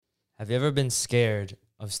have you ever been scared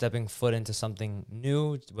of stepping foot into something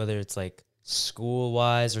new, whether it's like school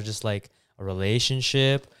wise or just like a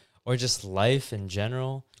relationship or just life in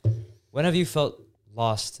general? When have you felt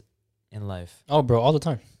lost in life? Oh, bro, all the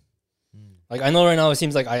time. Like, I know right now it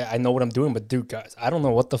seems like I know what I'm doing, but dude, guys, I don't know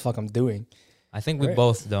what the fuck I'm doing. I think we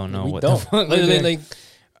both don't know what don't. the fuck we're doing. Like,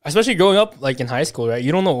 especially growing up, like in high school, right?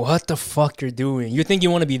 You don't know what the fuck you're doing. You think you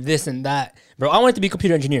want to be this and that. Bro, I wanted to be a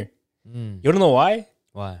computer engineer. You don't know why?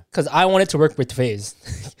 Why? Because I wanted to work with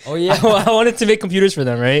FaZe. Oh, yeah. I wanted to make computers for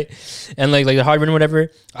them, right? And like the hardware and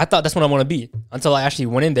whatever. I thought that's what I want to be until I actually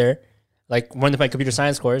went in there, like went to my computer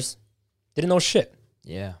science course, didn't know shit.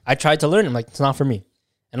 Yeah. I tried to learn. I'm like, it's not for me.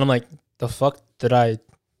 And I'm like, the fuck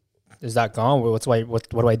is that gone? What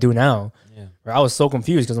do I do now? Yeah. Right? I was so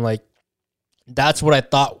confused because I'm like, that's what I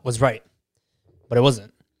thought was right, but it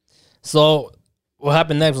wasn't. So what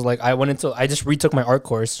happened next was like, I just retook my art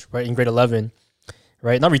course, right, in grade 11,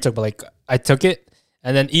 right? Not retook, but like I took it,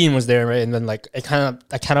 and then Ian was there, right? And then like I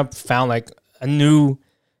kind of found like a new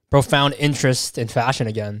profound interest in fashion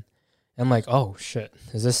again. And I'm like, oh shit,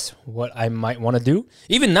 is this what I might want to do?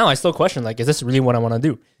 Even now, I still question like, is this really what I want to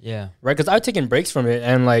do? Yeah. Right? Because I've taken breaks from it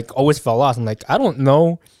and like always felt lost. I'm like, I don't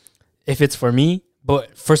know if it's for me,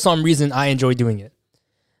 but for some reason I enjoy doing it,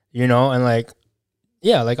 you know? And like,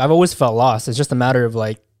 yeah, like I've always felt lost. It's just a matter of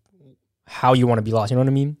like how you want to be lost. You know what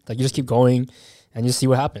I mean? Like you just keep going and you see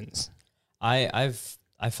what happens. I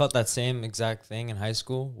felt that same exact thing in high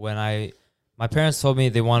school when my parents told me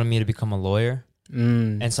they wanted me to become a lawyer.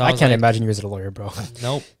 And so I can't imagine you as a lawyer, bro.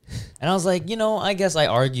 Nope. And I was like, I guess I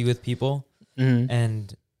argue with people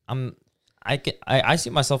and I see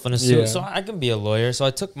myself in a suit, so I can be a lawyer. So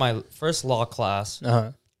I took my first law class,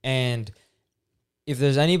 and if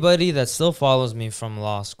there's anybody that still follows me from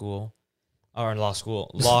law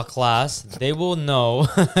class, they will know,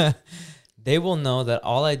 that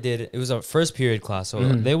all I did, it was a first period class, so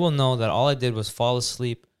they will know that all I did was fall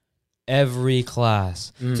asleep every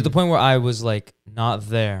class to the point where I was like not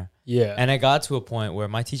there. Yeah. And I got to a point where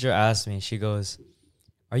my teacher asked me, she goes,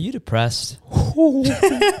 "Are you depressed?"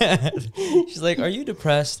 She's like, "Are you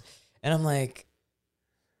depressed?" And I'm like,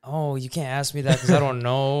 "Oh, you can't ask me that because I don't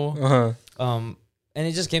know." And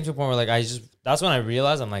it just came to a point where like that's when I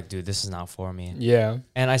realized, I'm like, dude, this is not for me. Yeah.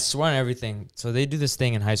 And I swear on everything. So they do this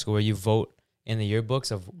thing in high school where you vote in the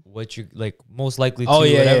yearbooks of what you like most likely to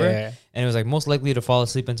whatever. Yeah. And it was like most likely to fall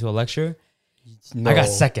asleep into a lecture. No. I got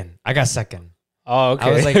second. Oh, okay.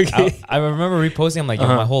 I was like, okay. I remember reposting. I'm like, yo,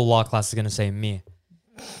 my whole law class is gonna say me.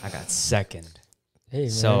 I got second. Hey, man.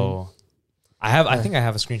 So I think I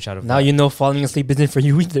have a screenshot of now that. You know falling asleep isn't for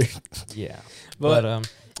you either. Yeah. But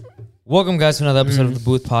welcome guys to another episode of the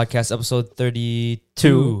Booth Podcast, episode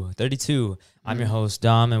 32. I'm your host,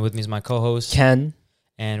 Dom, and with me is my co-host Ken.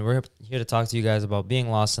 And we're here to talk to you guys about being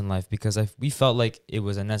lost in life because we felt like it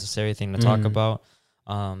was a necessary thing to talk about.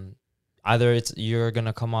 Either you're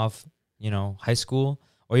gonna come off, high school,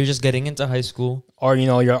 or you're just getting into high school, or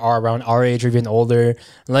you're around our age or even older.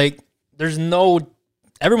 Like,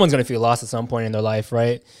 everyone's gonna feel lost at some point in their life,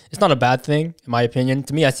 right? It's not a bad thing, in my opinion.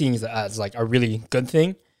 To me, I see it as like a really good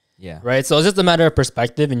thing. Yeah. Right. So it's just a matter of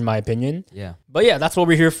perspective, in my opinion. Yeah. But yeah, that's what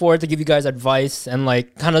we're here for, to give you guys advice and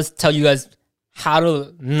like kind of tell you guys how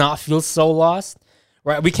to not feel so lost.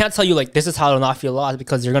 Right. We can't tell you like this is how to not feel lost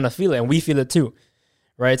because you're gonna feel it and we feel it too.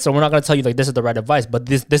 Right. So we're not gonna tell you like this is the right advice, but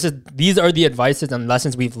these are the advices and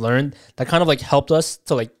lessons we've learned that kind of like helped us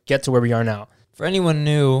to like get to where we are now. For anyone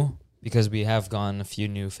new, because we have gotten a few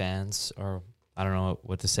new fans, or I don't know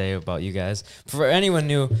what to say about you guys. For anyone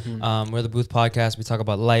new, we're the Booth Podcast. We talk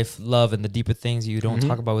about life, love, and the deeper things you don't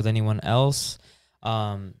talk about with anyone else.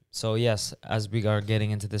 So yes, as we are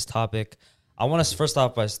getting into this topic, I want to first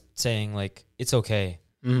off by saying like it's okay.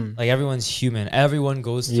 Like everyone's human. Everyone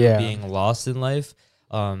goes through being lost in life.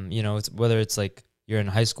 It's whether it's like you're in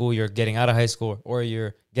high school, you're getting out of high school, or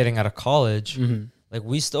you're getting out of college. Like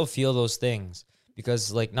we still feel those things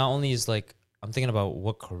because like not only is like I'm thinking about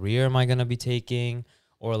what career am I going to be taking,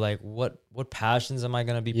 or like what passions am I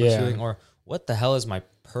going to be pursuing, or what the hell is my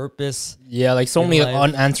purpose? Yeah, like so many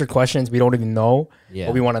unanswered questions we don't even know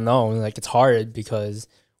what we want to know. And like it's hard because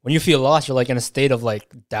when you feel lost, you're like in a state of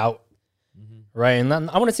like doubt, right? And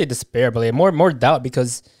I want to say despair, but like more doubt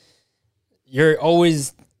because you're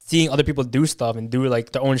always seeing other people do stuff and do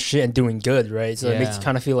like their own shit and doing good, right? So it makes you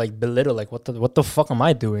kind of feel like belittled, like what the fuck am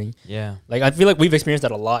I doing? Yeah, like I feel like we've experienced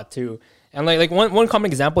that a lot too. And like one common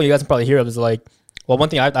example you guys can probably hear of is like, well, one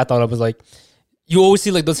thing I thought of was like, you always see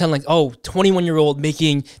like those headlines, 21-year-old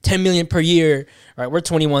making 10 million per year, right? We're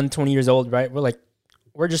 21, 20 years old, right?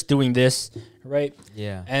 We're just doing this, right?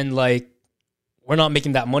 Yeah. And like, we're not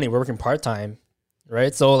making that money. We're working part-time,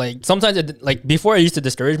 right? So like sometimes like before it used to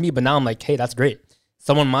discourage me, but now I'm like, hey, that's great.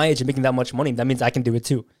 Someone my age and making that much money, that means I can do it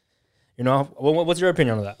too. You know, what's your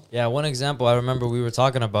opinion on that? Yeah, one example, I remember we were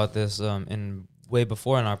talking about this in way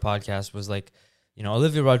before in our podcast was like, you know,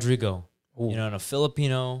 Olivia Rodrigo, you know, a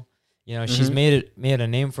Filipino, you know, she's made a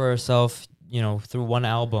name for herself, you know, through one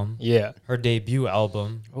album. Yeah. Her debut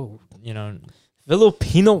album. Oh, you know,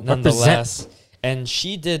 Filipino nonetheless. And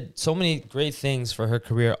she did so many great things for her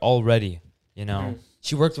career already, you know.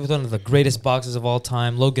 She worked with one of the greatest boxers of all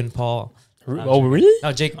time, Logan Paul. Oh, really?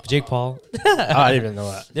 No, Jake Paul. I didn't even know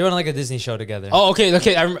that. They were on like a Disney show together. Oh,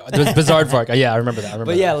 okay. I remember. It was Bizarre Park. Yeah, I remember that.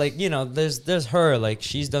 But yeah, like, you know, there's her. Like,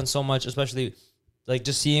 she's done so much, especially like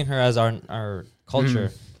just seeing her as our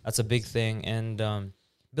culture. That's a big thing. And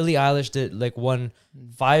Billie Eilish did won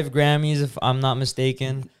 5 Grammys, if I'm not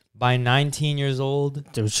mistaken, by 19 years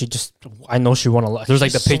old. Dude, I know she won a lot. There's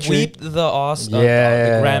like the picture. Sweep the the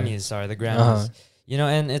Grammys. Sorry, the Grammys. You know,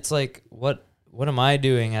 and it's like, what am I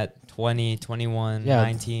doing at 20, 21,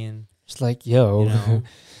 19? It's like, yo. You know?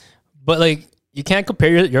 But like, you can't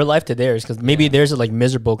compare your life to theirs because maybe theirs is like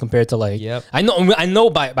miserable compared to like. Yep. I know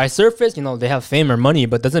by surface, you know, they have fame or money,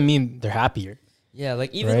 but doesn't mean they're happier. Yeah,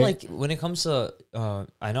 like even like when it comes to,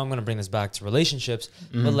 I know I'm gonna bring this back to relationships,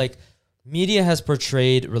 but like media has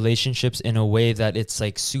portrayed relationships in a way that it's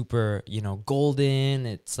like super, you know, golden.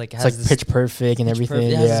 It's like this pitch perfect and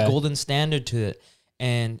everything. It has this golden standard to it,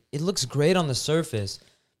 and it looks great on the surface.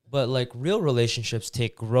 But like real relationships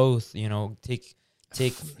take growth, you know, take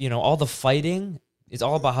you know, all the fighting. It's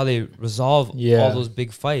all about how they resolve all those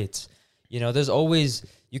big fights. You know, there's always,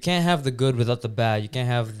 you can't have the good without the bad. You can't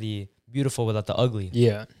have the beautiful without the ugly.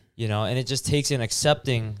 Yeah. You know, and it just takes in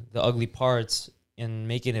accepting the ugly parts and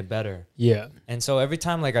making it better. Yeah. And so every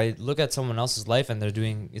time like I look at someone else's life and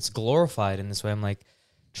it's glorified in this way, I'm like,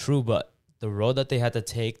 true, but the road that they had to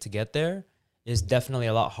take to get there is definitely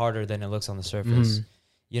a lot harder than it looks on the surface.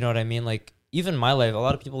 You know what I mean? Like, even my life, a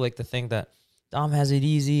lot of people like to think that Dom has it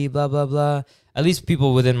easy, blah, blah, blah. At least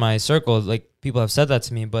people within my circle, like, people have said that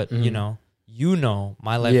to me. But, you know,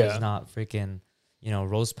 my life is not freaking, you know,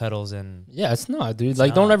 rose petals and... Yeah, it's not, dude.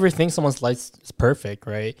 Like, don't ever think someone's life is perfect,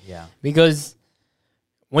 right? Yeah. Because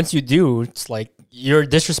once you do, it's like, you're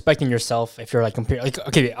disrespecting yourself if you're, like, comparing... Like,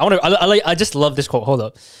 okay, I just love this quote. Hold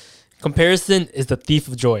up. Comparison is the thief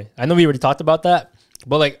of joy. I know we already talked about that,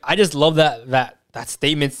 but, like, I just love that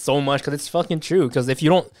statement so much because it's fucking true. Because if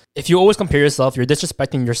you always compare yourself, you're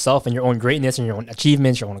disrespecting yourself and your own greatness and your own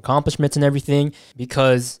achievements, your own accomplishments and everything,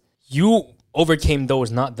 because you overcame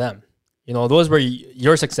those, not them. You know, those were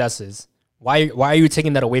your successes. Why are you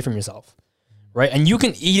taking that away from yourself? Right? And you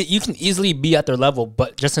can easily be at their level,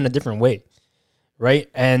 but just in a different way. Right?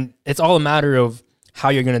 And it's all a matter of how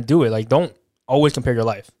you're gonna do it. Like, don't always compare your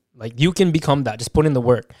life. Like, you can become that. Just put in the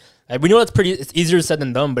work. Like, we know it's easier said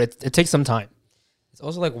than done, but it takes some time. It's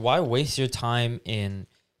also like, why waste your time in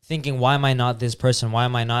thinking, why am I not this person? Why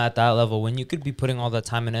am I not at that level? When you could be putting all that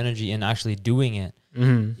time and energy in actually doing it.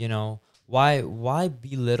 You know, why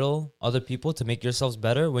belittle other people to make yourselves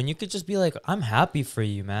better when you could just be like, I'm happy for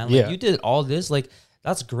you, man. Like, you did all this. Like,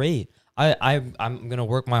 that's great. I'm going to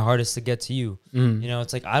work my hardest to get to you. You know,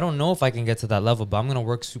 it's like, I don't know if I can get to that level, but I'm going to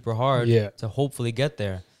work super hard to hopefully get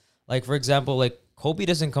there. Like, for example, like, Kobe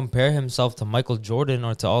doesn't compare himself to Michael Jordan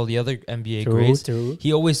or to all the other NBA greats.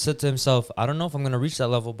 He always said to himself, I don't know if I'm going to reach that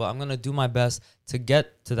level, but I'm going to do my best to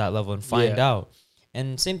get to that level and find out.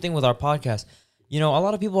 And same thing with our podcast. You know, a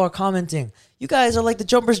lot of people are commenting, you guys are like the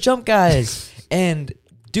Jumpers Jump guys. And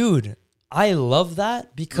dude, I love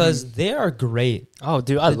that because they are great. Oh,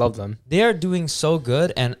 dude, I love them. They are doing so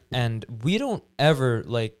good. And we don't ever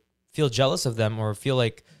like feel jealous of them or feel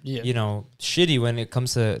like, you know, shitty when it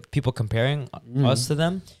comes to people comparing us to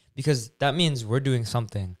them, because that means we're doing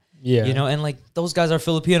something. Yeah. You know, and like those guys are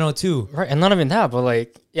Filipino too. Right. And not even that, but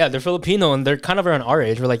like, yeah, they're Filipino and they're kind of around our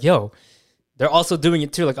age. We're like, yo, they're also doing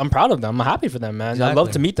it too. Like, I'm proud of them. I'm happy for them, man. Exactly. I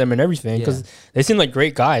love to meet them and everything because they seem like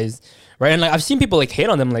great guys. Right, and like I've seen people like hate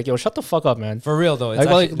on them, like, yo, shut the fuck up, man. For real though, it's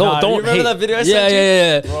like, don't you remember that video I sent you?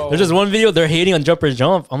 Yeah. There's just one video they're hating on Jumpers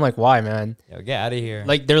Jump. I'm like, why, man? Yo, get out of here.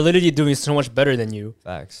 Like, they're literally doing so much better than you.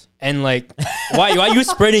 Facts. And like, why you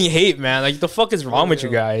spreading hate, man? Like, the fuck is wrong with you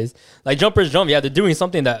guys? Like, Jumpers Jump, they're doing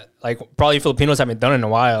something that like probably Filipinos haven't done in a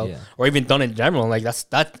while, or even done in general. Like, that's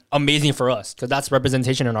amazing for us because that's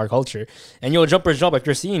representation in our culture. And yo, Jumpers Jump, if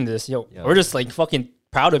you're seeing this, we're just like fucking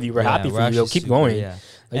proud of you. We're happy for you. Yo, keep going. Yeah.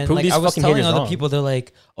 Like, and like I was telling other people, they're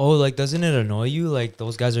like, oh, like, doesn't it annoy you? Like,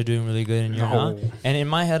 those guys are doing really good and you're not. And in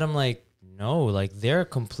my head, I'm like, no, like, they're a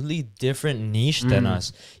completely different niche than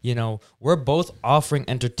us. You know, we're both offering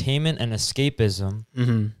entertainment and escapism,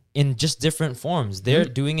 in just different forms. They're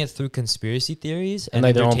doing it through conspiracy theories and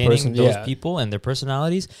like entertaining those people and their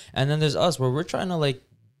personalities. And then there's us, where we're trying to like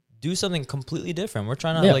do something completely different. We're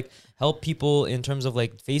trying to like help people in terms of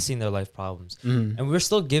like facing their life problems. And we're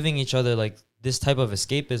still giving each other like this type of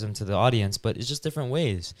escapism to the audience, but it's just different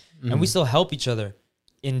ways. And we still help each other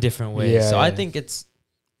in different ways. So I think it's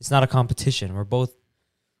not a competition. We're both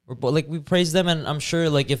like, we praise them, and I'm sure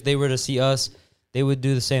like if they were to see us, they would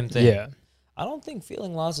do the same thing. Yeah. I don't think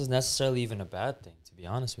feeling lost is necessarily even a bad thing, to be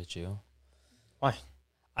honest with you. Why?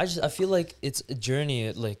 I feel like it's a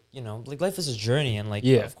journey. Like, you know, like life is a journey, and like,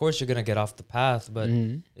 of course you're gonna get off the path, but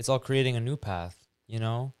it's all creating a new path. You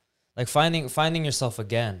know, like finding yourself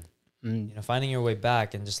again. You know, finding your way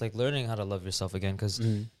back, and just like learning how to love yourself again. Because,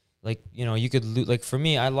 like, you know, you could like for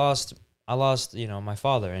me, I lost you know, my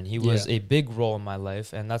father, and he was a big role in my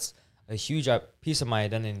life, and that's a huge piece of my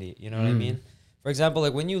identity. You know what I mean? For example,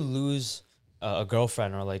 like when you lose a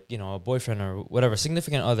girlfriend, or like, you know, a boyfriend, or whatever,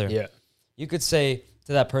 significant other, you could say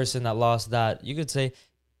to that person that lost that, you could say,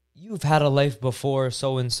 you've had a life before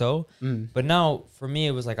so and so, but now for me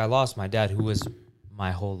it was like I lost my dad, who was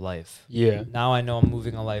my whole life. Now I know I'm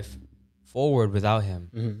moving a life forward without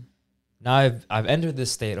him. Now I've entered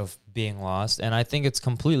this state of being lost, and I think it's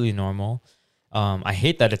completely normal. I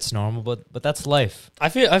hate that it's normal, but that's life. I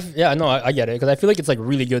get it, because I feel like it's like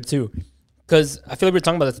really good too. Because I feel like we were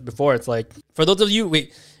talking about this before. It's like, for those of you,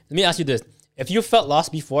 let me ask you this. If you felt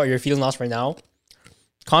lost before, or you're feeling lost right now,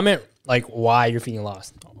 comment like why you're feeling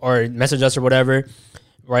lost, or message us or whatever,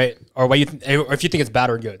 right? Or why or if you think it's bad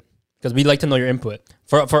or good, because we'd like to know your input.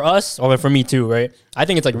 For us, or for me too, right? I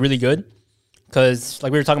think it's like really good, because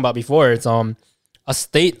like we were talking about before, it's a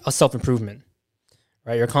state of self-improvement,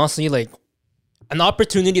 right? You're constantly like an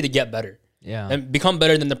opportunity to get better. And become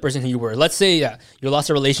better than the person who you were. Let's say, you lost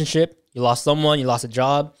a relationship, you lost someone, you lost a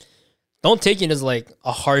job. Don't take it as like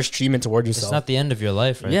a harsh treatment towards yourself. It's not the end of your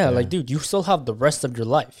life, right? Like, dude, you still have the rest of your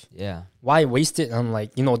life. Why waste it on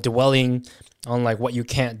like, you know, dwelling on like what you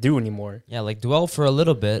can't do anymore? Like dwell for a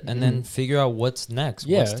little bit, and then figure out what's next,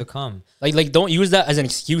 what's to come. Like don't use that as an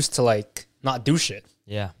excuse to like not do shit.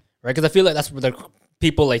 Right? Because I feel like that's what the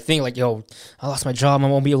people like think, like, yo, I lost my job, I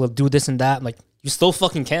won't be able to do this and that. I'm like, you still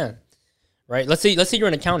fucking can. Right? Let's say you're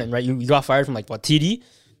an accountant, right? You got fired from like TD,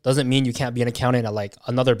 doesn't mean you can't be an accountant at like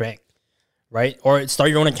another bank, right? Or start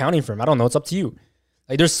your own accounting firm. I don't know. It's up to you.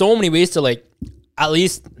 Like, there's so many ways to like at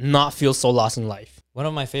least not feel so lost in life. One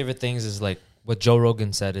of my favorite things is like what Joe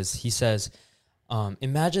Rogan said. Is he says,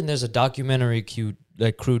 imagine there's a documentary crew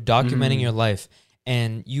documenting your life,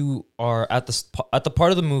 and you are at the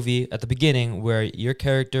part of the movie at the beginning where your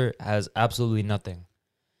character has absolutely nothing.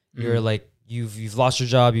 You're like, You've lost your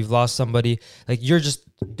job, you've lost somebody, like you're just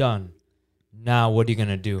done. Now what are you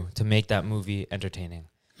gonna do to make that movie entertaining?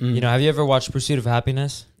 You know, have you ever watched Pursuit of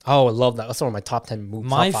Happiness? Oh, I love that. That's one of my top 10 movies.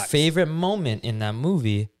 My favorite moment in that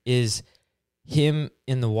movie is him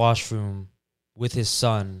in the washroom with his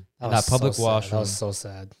son in that public washroom. That was so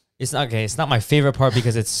sad. It's not okay. It's not my favorite part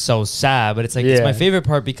because it's so sad, but it's like it's my favorite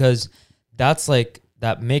part because that's like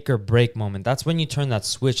that make or break moment. That's when you turn that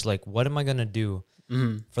switch. Like, what am I gonna do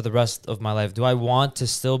for the rest of my life? Do I want to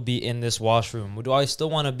still be in this washroom? Do I still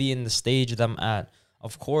want to be in the stage that I'm at?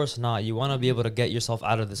 Of course not. You want to be able to get yourself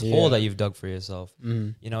out of this hole that you've dug for yourself.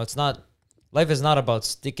 You know, it's not, life is not about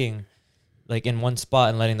sticking like in one spot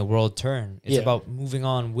and letting the world turn. It's about moving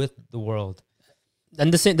on with the world.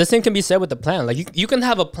 And the same can be said with the plan. Like you can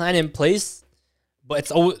have a plan in place, but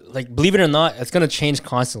it's always like, believe it or not, it's gonna change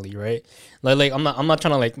constantly, right? Like I'm not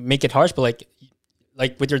trying to like make it harsh, but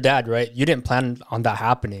like with your dad, right? You didn't plan on that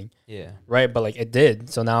happening. Right? But like it did.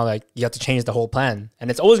 So now like you have to change the whole plan. And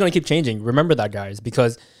it's always going to keep changing. Remember that, guys,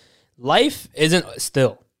 because life isn't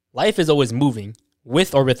still. Life is always moving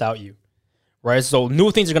with or without you. Right? So new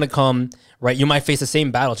things are going to come, right? You might face the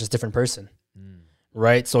same battle, just different person.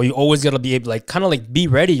 Right? So you always got to be able to like kind of like be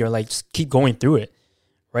ready or like just keep going through it.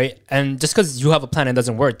 Right? And just because you have a plan and it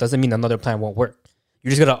doesn't work doesn't mean another plan won't work. You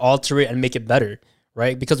just got to alter it and make it better.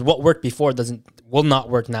 Right? Because what worked before will not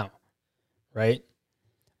work now. Right?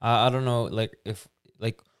 I don't know, like if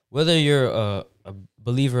like whether you're a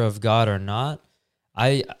believer of God or not,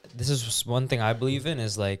 this is one thing I believe in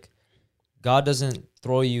is like God doesn't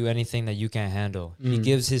throw you anything that you can't handle. He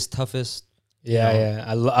gives his toughest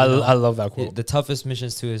I love that quote. The toughest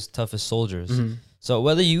missions to his toughest soldiers. So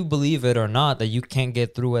whether you believe it or not that you can't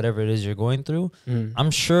get through whatever it is you're going through, I'm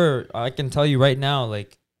sure I can tell you right now,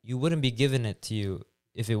 like you wouldn't be given it to you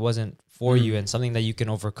if it wasn't for you and something that you can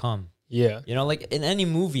overcome. You know, like in any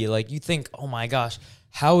movie, like you think, oh my gosh,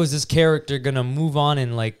 how is this character gonna move on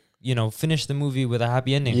and like, you know, finish the movie with a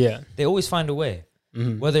happy ending? They always find a way.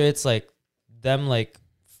 Whether it's like them like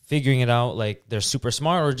figuring it out, like they're super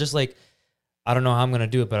smart, or just like, I don't know how I'm gonna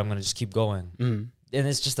do it, but I'm gonna just keep going. Mm-hmm. And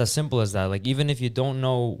it's just as simple as that. Like, even if you don't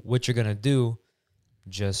know what you're gonna do,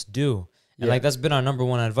 just do. And like, that's been our number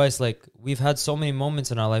one advice. Like, we've had so many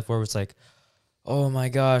moments in our life where it's like, oh my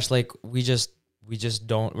gosh, like we just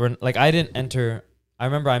don't. We're like, I didn't enter. I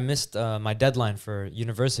remember I missed my deadline for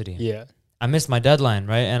university. Yeah, I missed my deadline,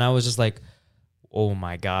 right? And I was just like, oh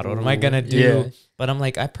my God, what am I gonna do? Yeah. But I'm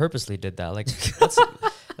like, I purposely did that. Like,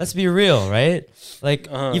 let's be real, right? Like,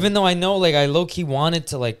 even though I know, like, I low key wanted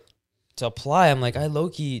to apply, I'm like, I low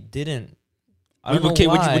key didn't. I don't know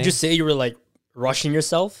why. Would you say you were like rushing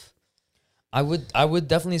yourself? I would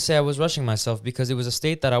definitely say I was rushing myself because it was a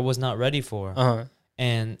state that I was not ready for.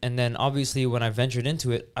 And then obviously when I ventured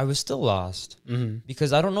into it, I was still lost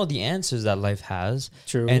because I don't know the answers that life has.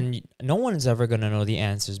 True. And no one's ever going to know the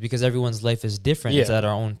answers because everyone's life is different. It's at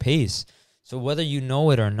our own pace. So whether you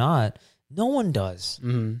know it or not, no one does.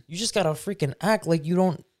 You just got to freaking act like you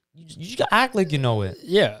don't. You just got to act like you know it.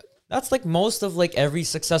 Yeah. That's like most of like every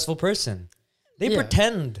successful person. They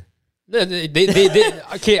pretend. They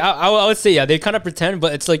okay, I would say, they kind of pretend,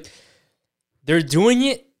 but it's like they're doing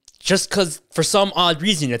it just because for some odd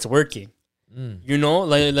reason it's working. You know,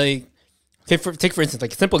 like okay, take for instance,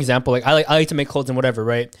 like a simple example, like I like to make clothes and whatever,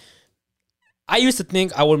 right? I used to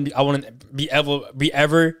think I wouldn't be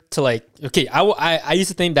ever to like, okay, I used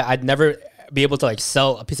to think that I'd never be able to like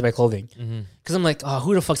sell a piece of my clothing because I'm like, oh,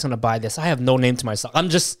 who the fuck's gonna buy this? I have no name to myself. I'm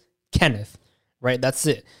just Kenneth, right? That's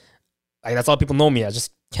it. Like, that's all people know me as,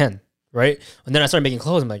 just Ken. Right. And then I started making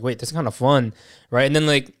clothes. I'm like, wait, this is kind of fun. Right. And then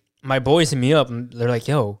like my boys hit me up and they're like,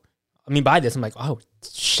 yo, I mean, buy this. I'm like, oh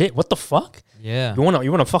shit, what the fuck? Yeah. You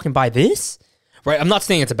wanna fucking buy this? Right. I'm not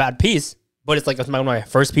saying it's a bad piece, but it's like one of my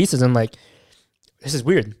first pieces and like, this is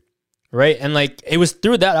weird. Right. And like, it was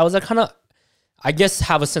through that I was like kind of, I guess,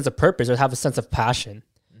 have a sense of purpose or have a sense of passion.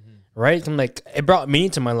 Right. And like, it brought meaning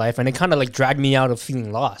to my life and it kind of like dragged me out of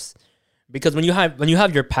feeling lost. Because when you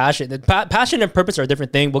have your passion, passion and purpose are a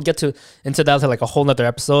different thing. We'll get into that like a whole nother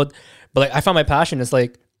episode. But like I found my passion is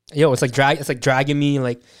like, yo, it's like dragging me,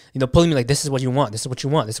 like, you know, pulling me like, this is what you want, this is what you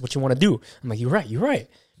want, this is what you want to do. I'm like, you're right,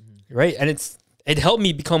 right. And it helped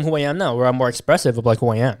me become who I am now, where I'm more expressive of like who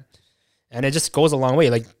I am, and it just goes a long way.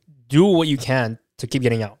 Like, do what you can to keep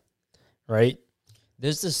getting out, right?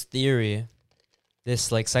 There's this theory, this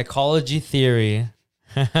like psychology theory.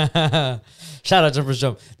 Shout out Jumpers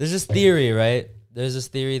Jump. There's this theory, right? There's this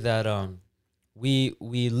theory that we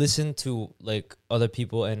listen to like other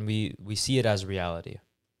people and we see it as reality.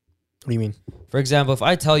 What do you mean? For example, if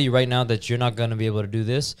I tell you right now that you're not gonna be able to do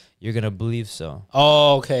this, you're gonna believe so.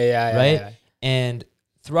 Oh, okay, yeah, right. Yeah. And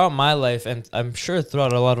throughout my life, and I'm sure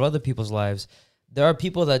throughout a lot of other people's lives, there are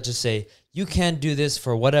people that just say you can't do this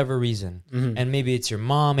for whatever reason, and maybe it's your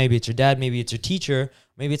mom, maybe it's your dad, maybe it's your teacher.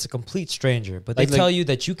 Maybe it's a complete stranger, but they tell you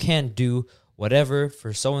that you can't do whatever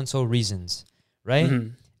for so-and-so reasons,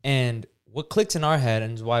 right? And what clicks in our head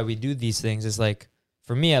and why we do these things is like,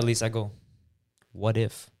 for me at least, I go, what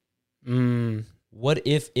if? What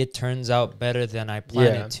if it turns out better than I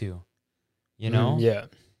planned it to? You know? Yeah.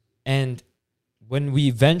 And when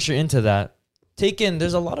we venture into that,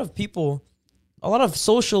 there's a lot of people, a lot of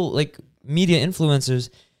social like media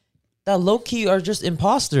influencers that low-key are just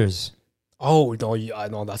imposters. Oh no! Yeah, I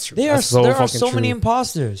know that's true. There are so many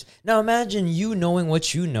imposters. Now imagine you knowing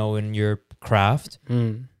what you know in your craft.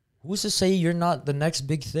 Who's to say you're not the next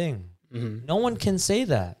big thing? No one can say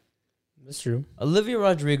that. That's true. Olivia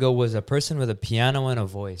Rodrigo was a person with a piano and a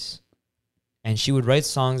voice, and she would write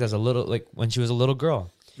songs as when she was a little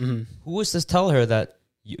girl. Who was to tell her that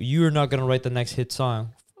you're not gonna write the next hit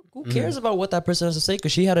song? Who cares about what that person has to say?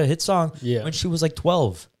 Because she had a hit song when she was like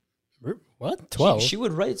 12. What? 12? She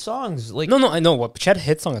would write songs like no, I know what. She had a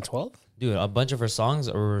hit song at 12. Dude, a bunch of her songs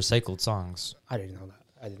are recycled songs. I didn't know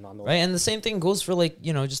that. I did not know. Right, and the same thing goes for like,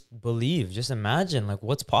 you know, just believe, just imagine like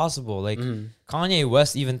what's possible. Like Kanye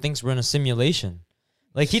West even thinks we're in a simulation.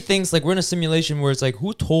 Like he thinks like we're in a simulation where it's like,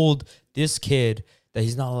 who told this kid that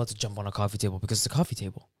he's not allowed to jump on a coffee table because it's a coffee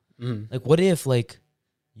table? Like what if like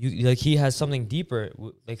you like he has something deeper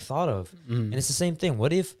like thought of, and it's the same thing.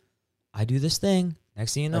 What if I do this thing?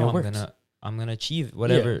 Next thing you know, I'm gonna achieve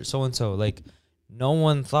whatever so and so. Like no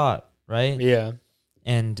one thought, right? Yeah.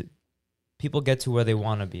 And people get to where they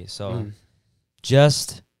want to be. So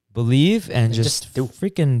just believe and just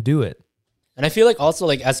freaking do it. And I feel like also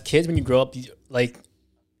like as kids when you grow up,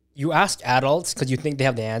 you ask adults because you think they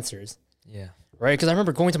have the answers. Yeah. Right? Because I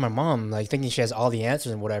remember going to my mom like thinking she has all the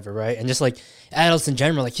answers and whatever, right? And just like adults in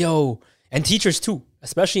general, like, yo, and teachers too,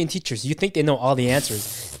 especially in teachers, you think they know all the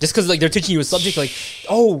answers just because like they're teaching you a subject like,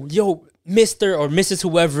 oh, yo, Mr. or Mrs.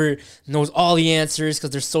 whoever knows all the answers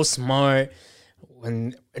because they're so smart.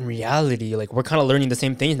 When in reality, like, we're kind of learning the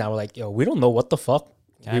same things now. We're like, yo, we don't know what the fuck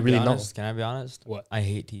we really know. Can I be honest? What? I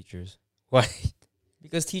hate teachers. Why?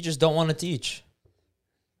 Because teachers don't want to teach.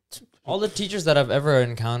 All the teachers that I've ever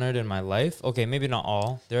encountered in my life, okay, maybe not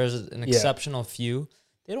all. There's an exceptional few.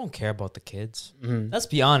 They don't care about the kids. Let's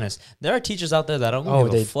be honest. There are teachers out there that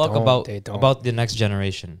don't give a fuck about the next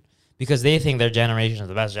generation because they think their generation is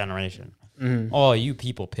the best generation. Oh, you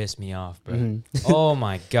people piss me off, bro. Oh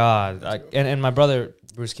my God. And my brother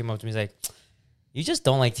Bruce came up to me. He's like, you just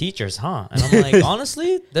don't like teachers, huh? And I'm like,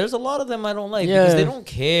 honestly, there's a lot of them I don't like because they don't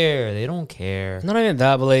care. They don't care. Not even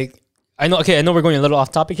that, but like, I know we're going a little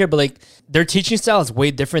off topic here, but like, their teaching style is way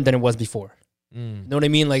different than it was before. You know what I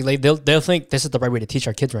mean? Like they'll think this is the right way to teach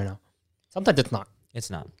our kids right now. Sometimes it's not. It's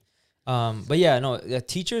not. But yeah, no,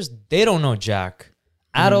 teachers, they don't know jack.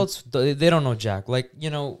 Adults, they don't know jack. Like, you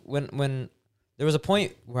know, when there was a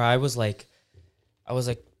point where I was like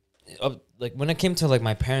when it came to like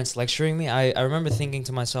my parents lecturing me, I remember thinking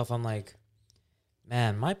to myself, I'm like,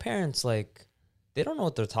 man, my parents, like, they don't know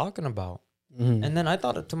what they're talking about. And then I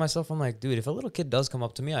thought to myself, I'm like, dude, if a little kid does come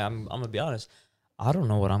up to me, I'm gonna be honest, I don't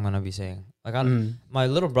know what I'm gonna be saying. Like, my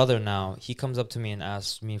little brother now, he comes up to me and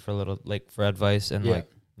asks me for a little, like, for advice and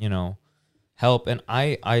like, you know, help, and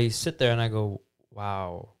I sit there and I go,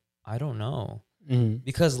 wow, I don't know,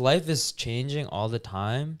 because life is changing all the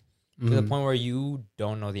time to the point where you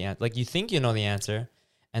don't know the answer. Like, you think you know the answer,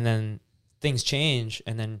 and then things change,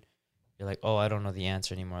 and then you're like, oh, I don't know the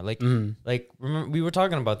answer anymore. Like, like, remember we were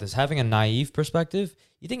talking about this, having a naive perspective.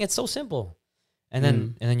 You think it's so simple, and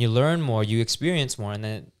then you learn more, you experience more, and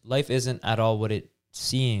then life isn't at all what it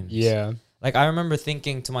seems. Yeah. Like, I remember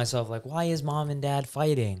thinking to myself, like, why is mom and dad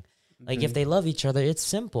fighting? Like, if they love each other, it's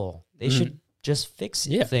simple. They should just fix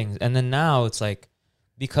things. And then now it's like,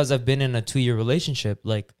 because I've been in a 2-year relationship,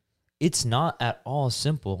 like, it's not at all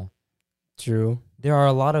simple. True. There are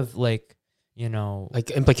a lot of, like, you know, like,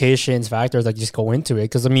 implications, factors that just go into it.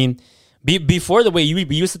 Because I mean, before, the way we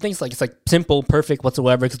used to think, it's like simple, perfect,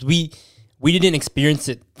 whatsoever. Because we didn't experience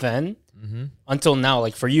it then until now.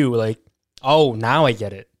 Like, for you, like, oh, now I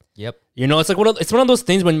get it. Yep. You know, it's like it's one of those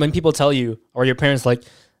things when people tell you, or your parents, like,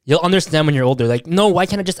 you'll understand when you're older. Like, no, why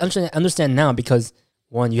can't I just understand now? Because,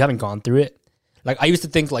 one, you haven't gone through it. Like, I used to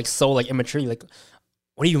think, like, so, like, immature. Like,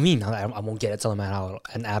 what do you mean? I won't get it till I'm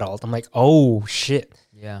an adult. I'm like, oh, shit.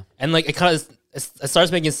 Yeah. And, like, it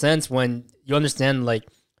starts making sense when you understand, like,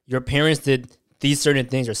 your parents did these certain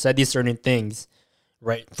things or said these certain things,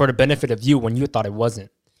 right, for the benefit of you when you thought it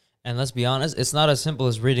wasn't. And let's be honest, it's not as simple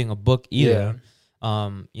as reading a book either.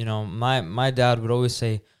 You know, my dad would always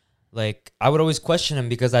say, like, I would always question him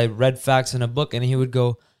because I read facts in a book, and he would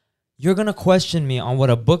go, you're going to question me on what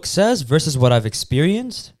a book says versus what I've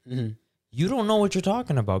experienced? You don't know what you're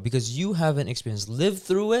talking about because you haven't experienced. Live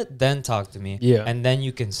through it, then talk to me. Yeah. And then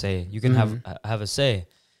you can say, you can have a say.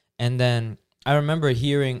 And then I remember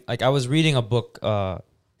hearing, like, I was reading a book. Oh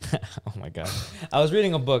my God. I was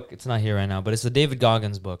reading a book. It's not here right now, but it's the David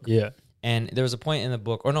Goggins book. Yeah. And there was a point in the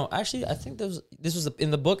book, or no, actually, I think this was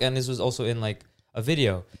in the book, and this was also in, like, a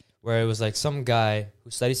video where it was like some guy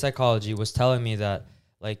who studies psychology was telling me that,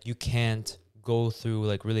 like, you can't go through,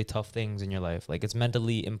 like, really tough things in your life. Like, it's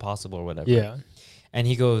mentally impossible or whatever. Yeah. And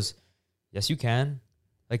he goes, yes, you can.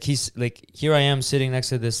 Like, he's like, here I am sitting next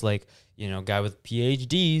to this, like, you know, guy with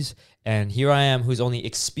PhDs, and here I am who's only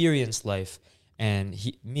experienced life, and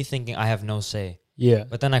me thinking I have no say. Yeah.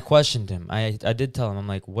 But then I questioned him. I did tell him, I'm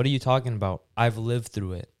like, what are you talking about? I've lived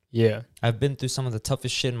through it. Yeah. I've been through some of the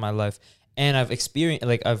toughest shit in my life, and I've experienced,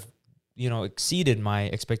 like, I've, you know, exceeded my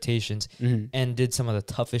expectations and did some of the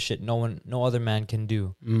toughest shit no other man can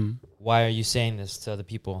do. Why are you saying this to other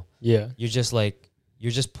people? Yeah. You're just like,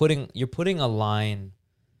 you're putting a line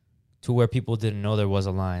to where people didn't know there was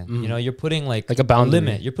a line. You know, you're putting like a boundary.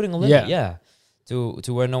 Limit. You're putting a limit. Yeah. To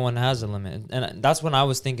where no one has a limit. And that's when I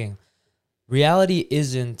was thinking, reality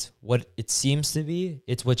isn't what it seems to be.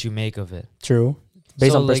 It's what you make of it. True.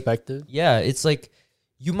 Based on perspective. Yeah. It's like,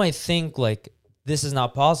 you might think like, this is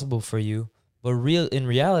not possible for you, but in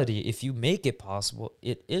reality, if you make it possible,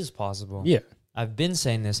 it is possible. Yeah. I've been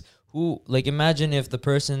saying this. Imagine if the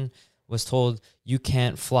person was told you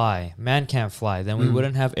can't fly, man can't fly, then we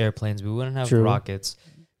wouldn't have airplanes, we wouldn't have rockets,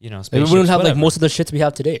 you know, spaceships, we wouldn't have like most of the shits we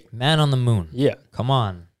have today. Man on the moon. Yeah. Come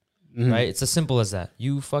on. Right? It's as simple as that.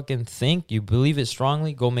 You fucking think, you believe it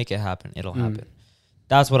strongly, go make it happen. It'll happen.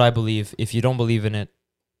 That's what I believe. If you don't believe in it,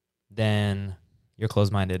 then you're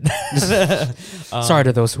closed-minded. Sorry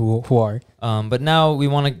to those who are. But now we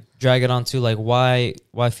want to drag it on to like why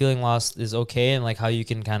feeling lost is okay, and like how you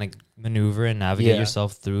can kind of maneuver and navigate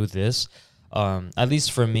yourself through this. At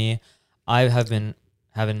least for me, I have been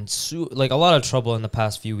having like a lot of trouble in the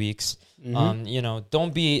past few weeks. You know,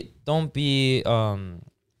 don't think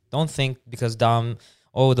because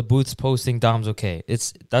the booth's posting, Dom's okay.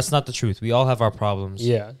 That's not the truth. We all have our problems.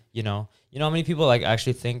 Yeah. You know how many people like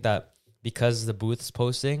actually think that because the booth's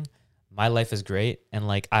posting, my life is great and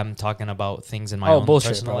like I'm talking about things in my own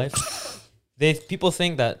personal life. People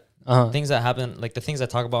think that things that happen, like the things I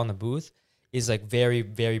talk about in the booth, is like very,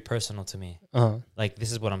 very personal to me. Like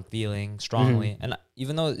this is what I'm feeling strongly, and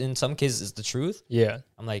even though in some cases it's the truth,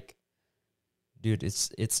 I'm like, dude,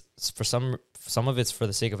 it's for some of it's for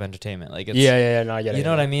the sake of entertainment. Like, it's, no, I get it. You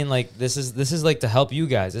know what I mean? Like this is like to help you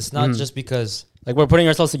guys. It's not just because like we're putting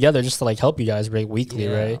ourselves together just to like help you guys weekly,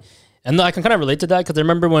 right? And I can kind of relate to that because I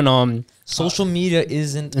remember when social media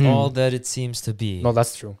isn't all that it seems to be. No,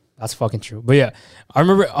 that's true. That's fucking true. But yeah, I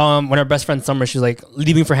remember when our best friend Summer, she's like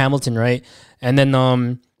leaving for Hamilton, right? And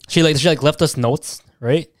then she left us notes,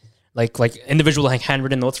 right? Like individual like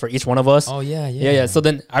handwritten notes for each one of us. Oh yeah. So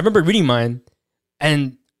then I remember reading mine,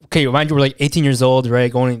 and okay, mind you, we're like 18 years old,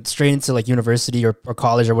 right? Going straight into like university or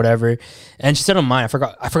college or whatever. And she said on mine, I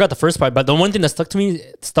forgot the first part, but the one thing that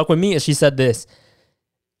stuck with me is she said this.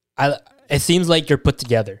 It seems like you're put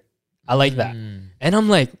together. I like that. And I'm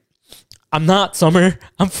like, I'm not, Summer.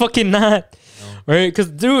 I'm fucking not. No. Right? Because,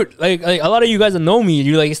 dude, like a lot of you guys that know me,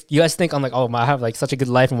 you guys think I'm like, oh, I have like such a good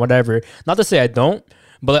life and whatever. Not to say I don't,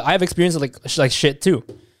 but like, I have experiences like shit too.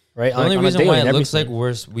 Right? The only reason why it looks like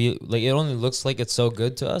it only looks like it's so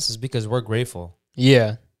good to us is because we're grateful.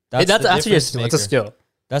 Yeah. That's actually it's a skill.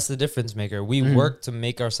 That's the difference maker. We work to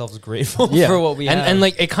make ourselves grateful for what we have. And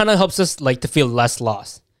like it kind of helps us like to feel less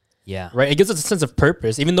lost. Yeah. Right? It gives us a sense of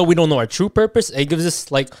purpose. Even though we don't know our true purpose, it gives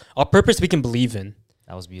us like a purpose we can believe in.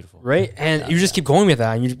 That was beautiful. Right? And you just keep going with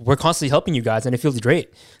that. And we're constantly helping you guys and it feels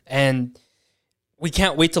great. And we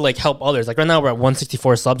can't wait to like help others. Like right now we're at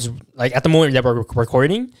 164 subs. Like at the moment that we're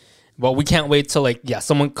recording. But we can't wait till like,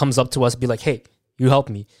 someone comes up to us and be like, hey, you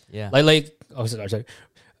helped me. Yeah. Sorry.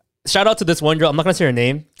 Shout out to this one girl. I'm not gonna say her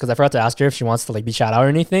name because I forgot to ask her if she wants to like be shout out or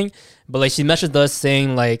anything. But like she messaged us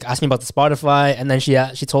saying like asking about the Spotify, and then she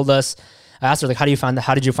told us. I asked her like, how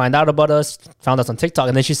did you find out about us? Found us on TikTok,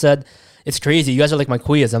 and then she said, it's crazy. You guys are like my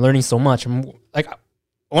queers. I'm learning so much. I'm like,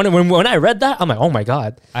 when I read that, I'm like, oh my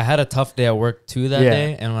god. I had a tough day at work too that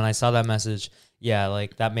day, and when I saw that message,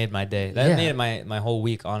 like that made my day. That made my whole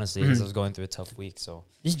week honestly because I was going through a tough week. So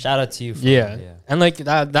shout out to you. And like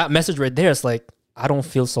that message right there, it's like. I don't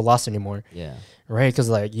feel so lost anymore. Yeah. Right? Because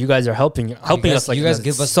like you guys are helping us like you guys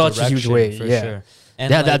give us such a huge way. For sure.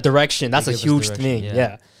 And like, that direction. That's a huge thing.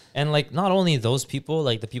 Yeah. And like not only those people,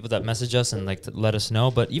 like the people that message us and like to let us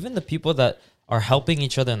know, but even the people that are helping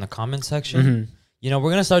each other in the comment section. You know,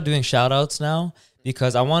 we're gonna start doing shout outs now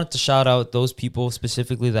because I wanted to shout out those people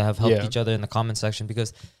specifically that have helped each other in the comment section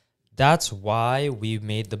because that's why we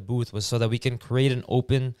made the booth, was so that we can create an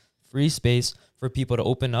open, free space for people to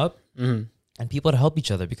open up. And people to help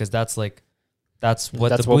each other because that's what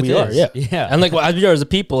the booth is. Yeah. And like as we are as a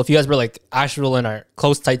people, if you guys were like actual in our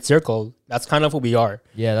close tight circle, that's kind of what we are.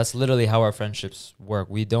 Yeah, that's literally how our friendships work.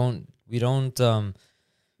 We don't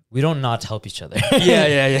not help each other.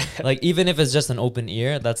 Yeah. Like even if it's just an open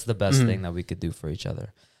ear, that's the best thing that we could do for each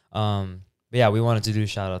other. But yeah, we wanted to do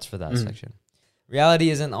shout outs for that section.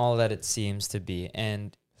 Reality isn't all that it seems to be,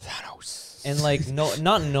 and Thanos. And like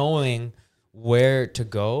not knowing where to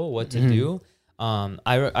go, what to do.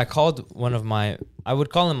 I called one of I would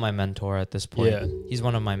call him my mentor at this point. Yeah. He's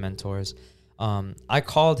one of my mentors. I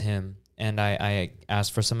called him and I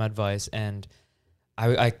asked for some advice and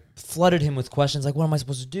I flooded him with questions like, what am I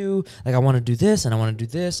supposed to do? Like, I want to do this and I want to do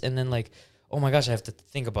this. And then like, oh my gosh, I have to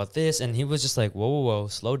think about this. And he was just like, whoa,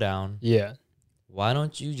 slow down. Yeah. Why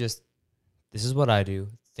don't you this is what I do.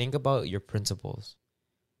 Think about your principles.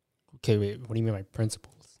 Okay, wait, what do you mean by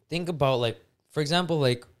principles? Think about like, for example,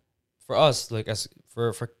 like for us, like as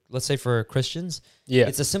for let's say for Christians,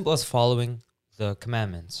 it's as simple as following the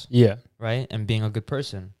commandments. Yeah. Right? And being a good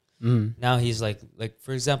person. Now he's like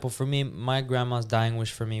for example, for me, my grandma's dying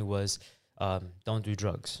wish for me was don't do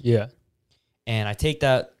drugs. Yeah. And I take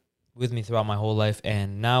that with me throughout my whole life.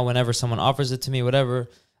 And now whenever someone offers it to me, whatever,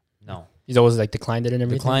 no. He's always like declined it and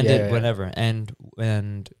everything. Declined it, whatever. And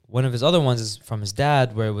one of his other ones is from his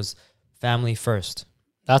dad where it was family first.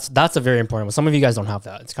 That's a very important one. Some of you guys don't have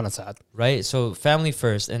that. It's kind of sad. Right? So family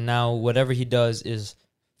first. And now whatever he does is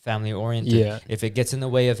family oriented. Yeah. If it gets in the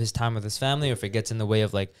way of his time with his family, or if it gets in the way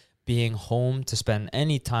of like being home to spend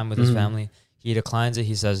any time with his family, he declines it.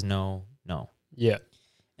 He says no. Yeah.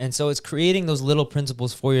 And so it's creating those little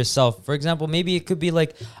principles for yourself. For example, maybe it could be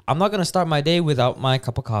like, I'm not going to start my day without my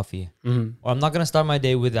cup of coffee. Or I'm not going to start my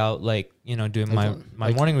day without like, you know, doing my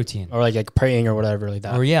morning routine. Or like praying or whatever like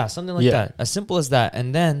that. Or yeah, something like that. As simple as that.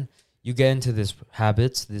 And then you get into these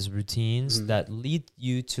habits, these routines that lead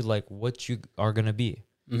you to like what you are going to be.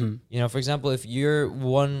 You know, for example, if your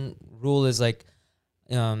one rule is like,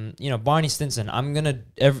 you know, Barney Stinson, I'm going to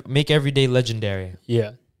make every day legendary.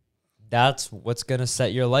 Yeah. That's what's gonna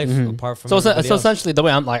set your life apart from. So essentially, the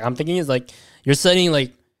way I'm thinking is like you're setting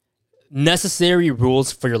like necessary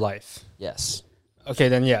rules for your life. Yes. Okay,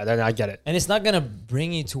 then I get it. And it's not gonna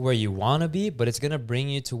bring you to where you want to be, but it's gonna bring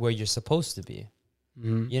you to where you're supposed to be.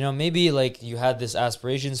 You know, maybe like you had this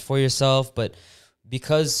aspirations for yourself, but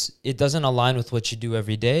because it doesn't align with what you do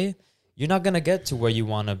every day, you're not gonna get to where you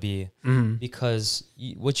want to be because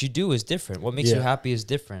what you do is different. What makes you happy is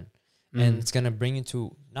different. And it's going to bring you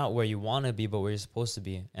to not where you want to be, but where you're supposed to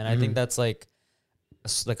be. And I think that's like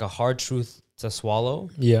a hard truth to swallow.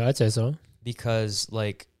 Yeah, I'd say so. Because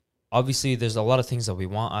like, obviously there's a lot of things that we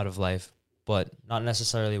want out of life, but not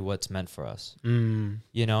necessarily what's meant for us.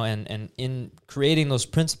 You know, and in creating those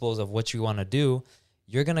principles of what you want to do,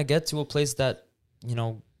 you're going to get to a place that, you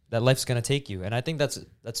know, that life's going to take you. And I think that's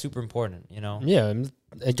super important, you know? Yeah,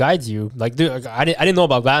 it guides you. Like, dude, I didn't know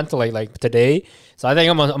about that until like today. So I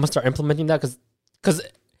think I'm gonna start implementing that because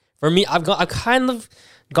for me, I've kind of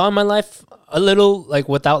gone my life a little like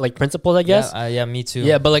without like principles, I guess. Yeah, me too.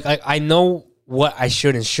 Yeah, but like I know what I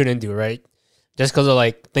should and shouldn't do, right? Just because of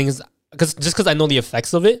like things, because I know the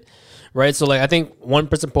effects of it, right? So like I think one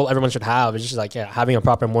principle everyone should have is just like having a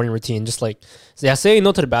proper morning routine. Just like saying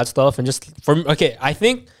no to the bad stuff and just I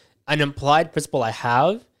think an implied principle I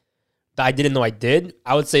have that I didn't know I did,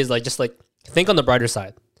 I would say is like just like think on the brighter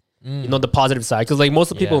side, you know, the positive side. Because like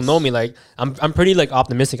most of the people know me, like I'm pretty like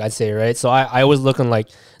optimistic, I'd say, right? So I always look on like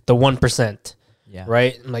the 1%,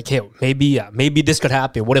 right? I'm like, hey, maybe this could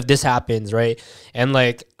happen. What if this happens, right? And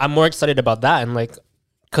like I'm more excited about that, and like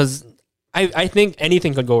because I think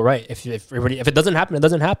anything could go right if it doesn't happen, it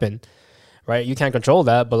doesn't happen, right? You can't control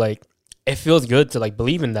that, but like it feels good to like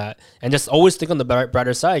believe in that and just always think on the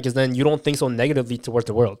brighter side, because then you don't think so negatively towards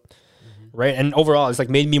the world. Right. And overall, it's like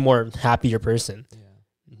made me more happier person.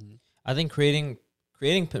 Yeah. I think creating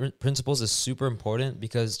principles is super important,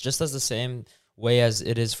 because just as the same way as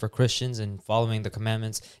it is for Christians and following the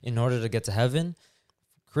commandments in order to get to heaven,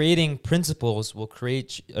 creating principles will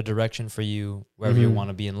create a direction for you wherever you want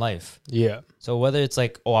to be in life. Yeah. So whether it's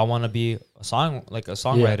like, oh, I want to be a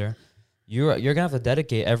songwriter, you're gonna have to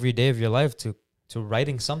dedicate every day of your life to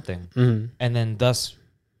writing something, and then thus,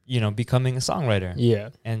 you know, becoming a songwriter. Yeah.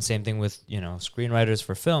 And same thing with, you know, screenwriters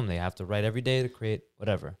for film. They have to write every day to create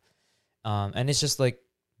whatever. And it's just like,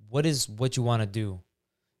 what is what you want to do,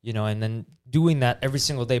 you know, and then doing that every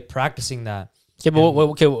single day, practicing that. Okay, but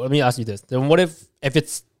let me ask you this. Then what if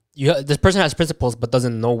it's this person has principles but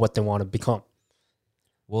doesn't know what they want to become?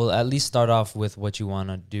 Well, at least start off with what you want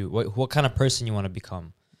to do. What kind of person you want to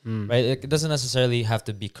become, right? It doesn't necessarily have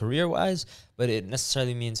to be career-wise, but it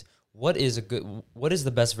necessarily means what is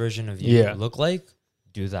the best version of you look like?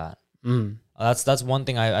 Do that. That's one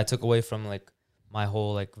thing I took away from like my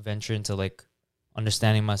whole like venture into like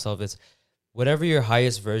understanding myself. It's whatever your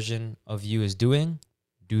highest version of you is doing,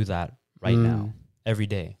 do that right now, every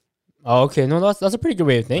day. Oh, okay. No, that's a pretty good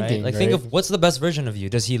way of thinking. Right? Like think of what's the best version of you.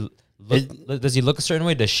 Does he look a certain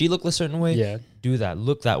way? Does she look a certain way? Yeah. Do that.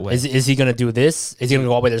 Look that way. Is he gonna do this? Is he gonna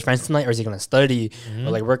go out with his friends tonight, or is he gonna study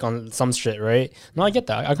or like work on some shit? Right? No, I get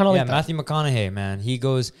that. I kind of like that. Matthew McConaughey, man. He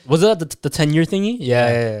goes. Was that the 10-year thingy?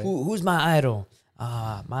 Yeah. Who's my idol?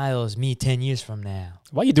 My idol is me 10 years from now.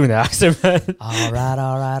 Why are you doing that accent, man? All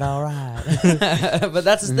right. But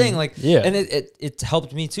that's the thing. Like, and it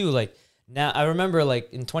helped me too. Like now I remember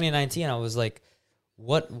like in 2019, I was like,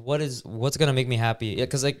 what's gonna make me happy?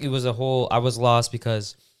 Because like it was I was lost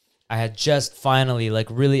because I had just finally like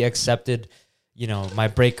really accepted, you know, my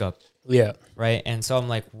breakup. Yeah. Right. And so I'm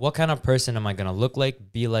like, what kind of person am I gonna look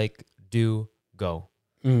like, be like, do, go?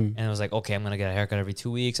 And it was like, okay, I'm gonna get a haircut every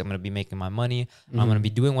 2 weeks. I'm gonna be making my money. I'm gonna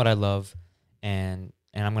be doing what I love, and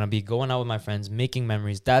I'm gonna be going out with my friends, making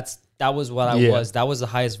memories. That was what I was. That was the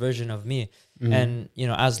highest version of me. And you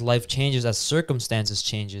know, as life changes, as circumstances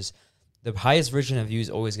changes, the highest version of you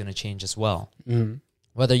is always going to change as well.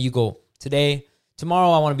 Whether you go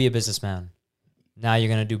tomorrow I want to be a businessman. Now you're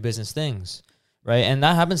going to do business things, right? And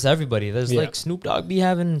that happens to everybody. There's like Snoop Dogg be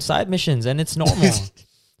having side missions, and it's normal.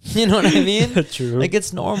 You know what I mean? True. Like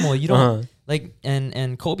it's normal. You don't like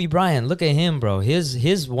and Kobe Bryant. Look at him, bro.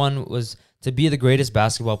 His one was to be the greatest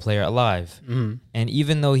basketball player alive. And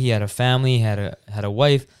even though he had a family, had a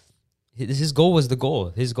wife, his goal was the goal.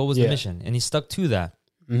 His goal was the mission, and he stuck to that.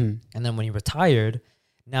 And then when he retired,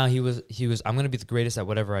 now he was I'm gonna be the greatest at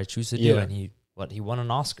whatever I choose to do, and he won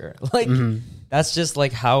an Oscar. Like that's just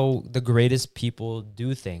like how the greatest people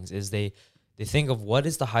do things. Is they think of what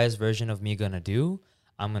is the highest version of me gonna do.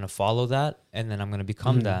 I'm gonna follow that, and then I'm gonna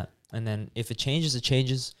become that. And then if it changes, it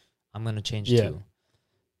changes. I'm gonna change too.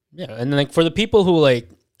 Yeah, and then like for the people who like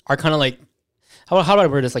are kind of like, how do I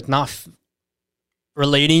word this? Like not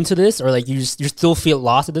relating to this, or like you still feel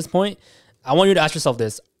lost at this point. I want you to ask yourself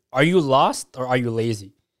this: are you lost or are you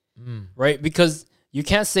lazy? Right? Because you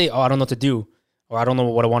can't say, "Oh, I don't know what to do," or "I don't know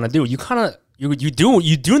what I want to do." You kind of you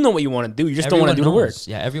do know what you want to do. You just don't want to do the work.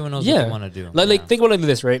 Yeah, everyone knows what they want to do. Like think about it like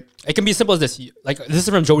this, right? It can be as simple as this. Like this is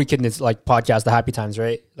from Joey Kidney's like podcast, The Happy Times,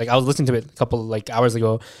 right? Like I was listening to it a couple like hours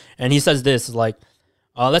ago, and he says this like,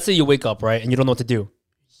 let's say you wake up, right, and you don't know what to do.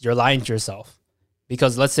 You're lying to yourself,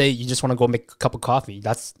 because let's say you just want to go make a cup of coffee.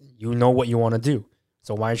 That's you know what you want to do,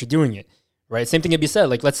 so why aren't you doing it, right? Same thing can be said.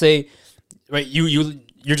 Like let's say, right,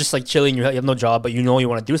 you're just like chilling, you have no job, but you know you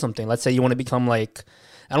want to do something. Let's say you want to become like,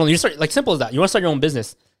 I don't know, you start like simple as that. You want to start your own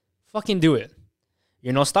business, fucking do it.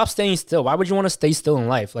 You know, stop staying still. Why would you want to stay still in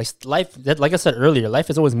life? Like like I said earlier, life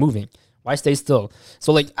is always moving. Why stay still?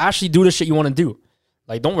 So like actually do the shit you want to do.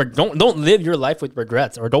 Like don't live your life with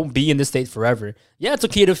regrets, or don't be in this state forever. Yeah, it's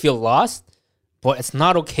okay to feel lost, but it's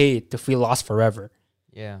not okay to feel lost forever.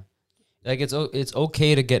 Yeah. Like it's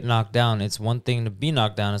okay to get knocked down. It's one thing to be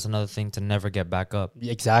knocked down. It's another thing to never get back up.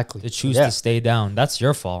 Exactly. To choose to stay down. That's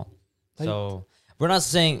your fault. So we're not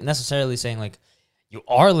necessarily saying like you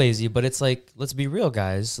are lazy, but it's like, let's be real,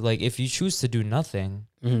 guys. Like if you choose to do nothing,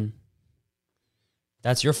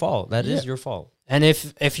 that's your fault. That is your fault. And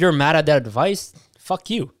if you're mad at that advice,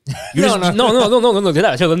 fuck you. No.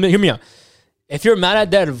 Hear me out. If you're mad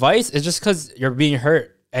at that advice, it's just because you're being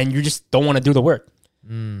hurt and you just don't want to do the work,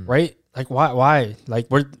 right? Like why? Like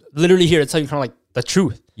we're literally here to tell you kind of like the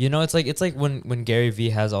truth. You know, it's like when Gary Vee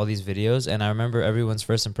has all these videos, and I remember everyone's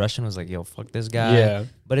first impression was like, "Yo, fuck this guy." Yeah.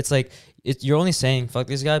 But it's like you're only saying "fuck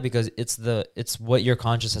this guy" because it's what your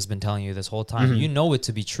conscience has been telling you this whole time. You know it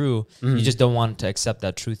to be true. You just don't want to accept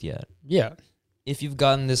that truth yet. Yeah. If you've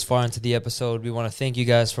gotten this far into the episode, we want to thank you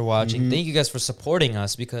guys for watching. Thank you guys for supporting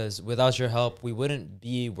us, because without your help, we wouldn't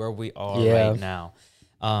be where we are right now.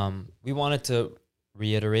 We wanted to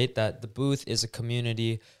reiterate that the booth is a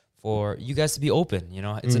community for you guys to be open. You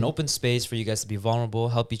know, it's an open space for you guys to be vulnerable,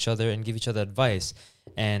 help each other, and give each other advice.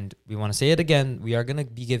 And we want to say it again. We are going to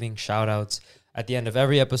be giving shout outs at the end of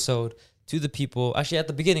every episode to the people, actually at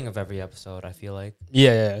the beginning of every episode, I feel like.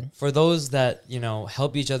 Yeah. For those that, you know,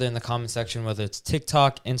 help each other in the comment section, whether it's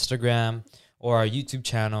TikTok, Instagram, or our YouTube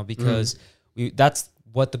channel, because that's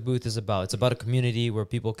what the booth is about. It's about a community where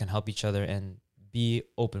people can help each other and be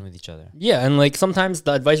open with each other. Yeah, and like sometimes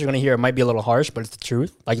the advice you're gonna hear might be a little harsh, but it's the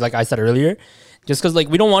truth. Like I said earlier, just because like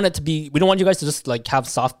we don't want you guys to just like have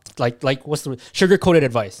soft like what's the sugar coated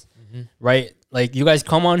advice, right? Like you guys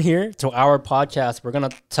come on here to our podcast, we're gonna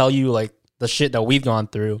tell you like the shit that we've gone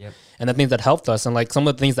through and the things that helped us, and like some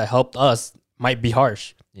of the things that helped us might be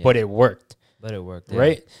harsh, but it worked.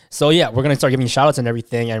 Right? So yeah, we're gonna start giving shout outs and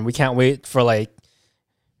everything, and we can't wait for like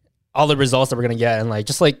all the results that we're gonna get, and like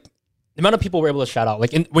just like the amount of people we're able to shout out.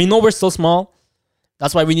 Like we know we're still small.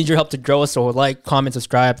 That's why we need your help to grow us. So like, comment,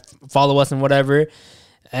 subscribe, follow us, and whatever.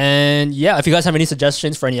 And yeah, if you guys have any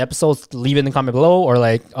suggestions for any episodes, leave it in the comment below, or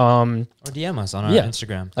like or DM us on our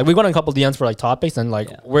Instagram. Like we've got a couple DMs for like topics, and like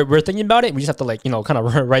we're thinking about it. We just have to like, you know, kind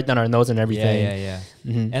of write down our notes and everything. Yeah.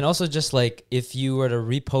 And also just like if you were to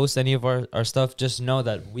repost any of our stuff, just know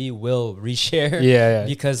that we will reshare. Yeah.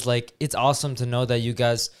 Because like it's awesome to know that you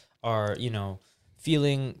guys are, you know,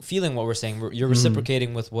 feeling what we're saying. You're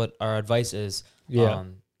reciprocating with what our advice is.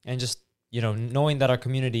 And just, you know, knowing that our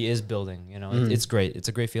community is building, you know, it's great. It's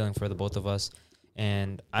a great feeling for the both of us.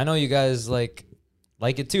 And I know you guys like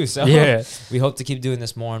it too. So we hope to keep doing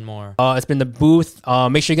this more and more. It's been the booth.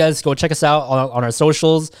 Make sure you guys go check us out on our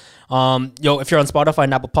socials. If you're on Spotify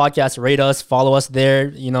and Apple Podcasts, rate us, follow us there.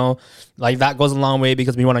 You know, like that goes a long way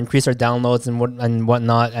because we want to increase our downloads and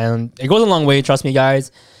whatnot. And it goes a long way. Trust me,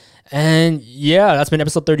 guys. And yeah, that's been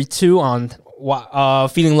episode 32 on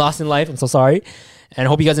feeling lost in life. I'm so sorry. And I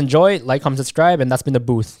hope you guys enjoy. Like, comment, subscribe. And that's been the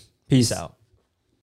booth. Peace out.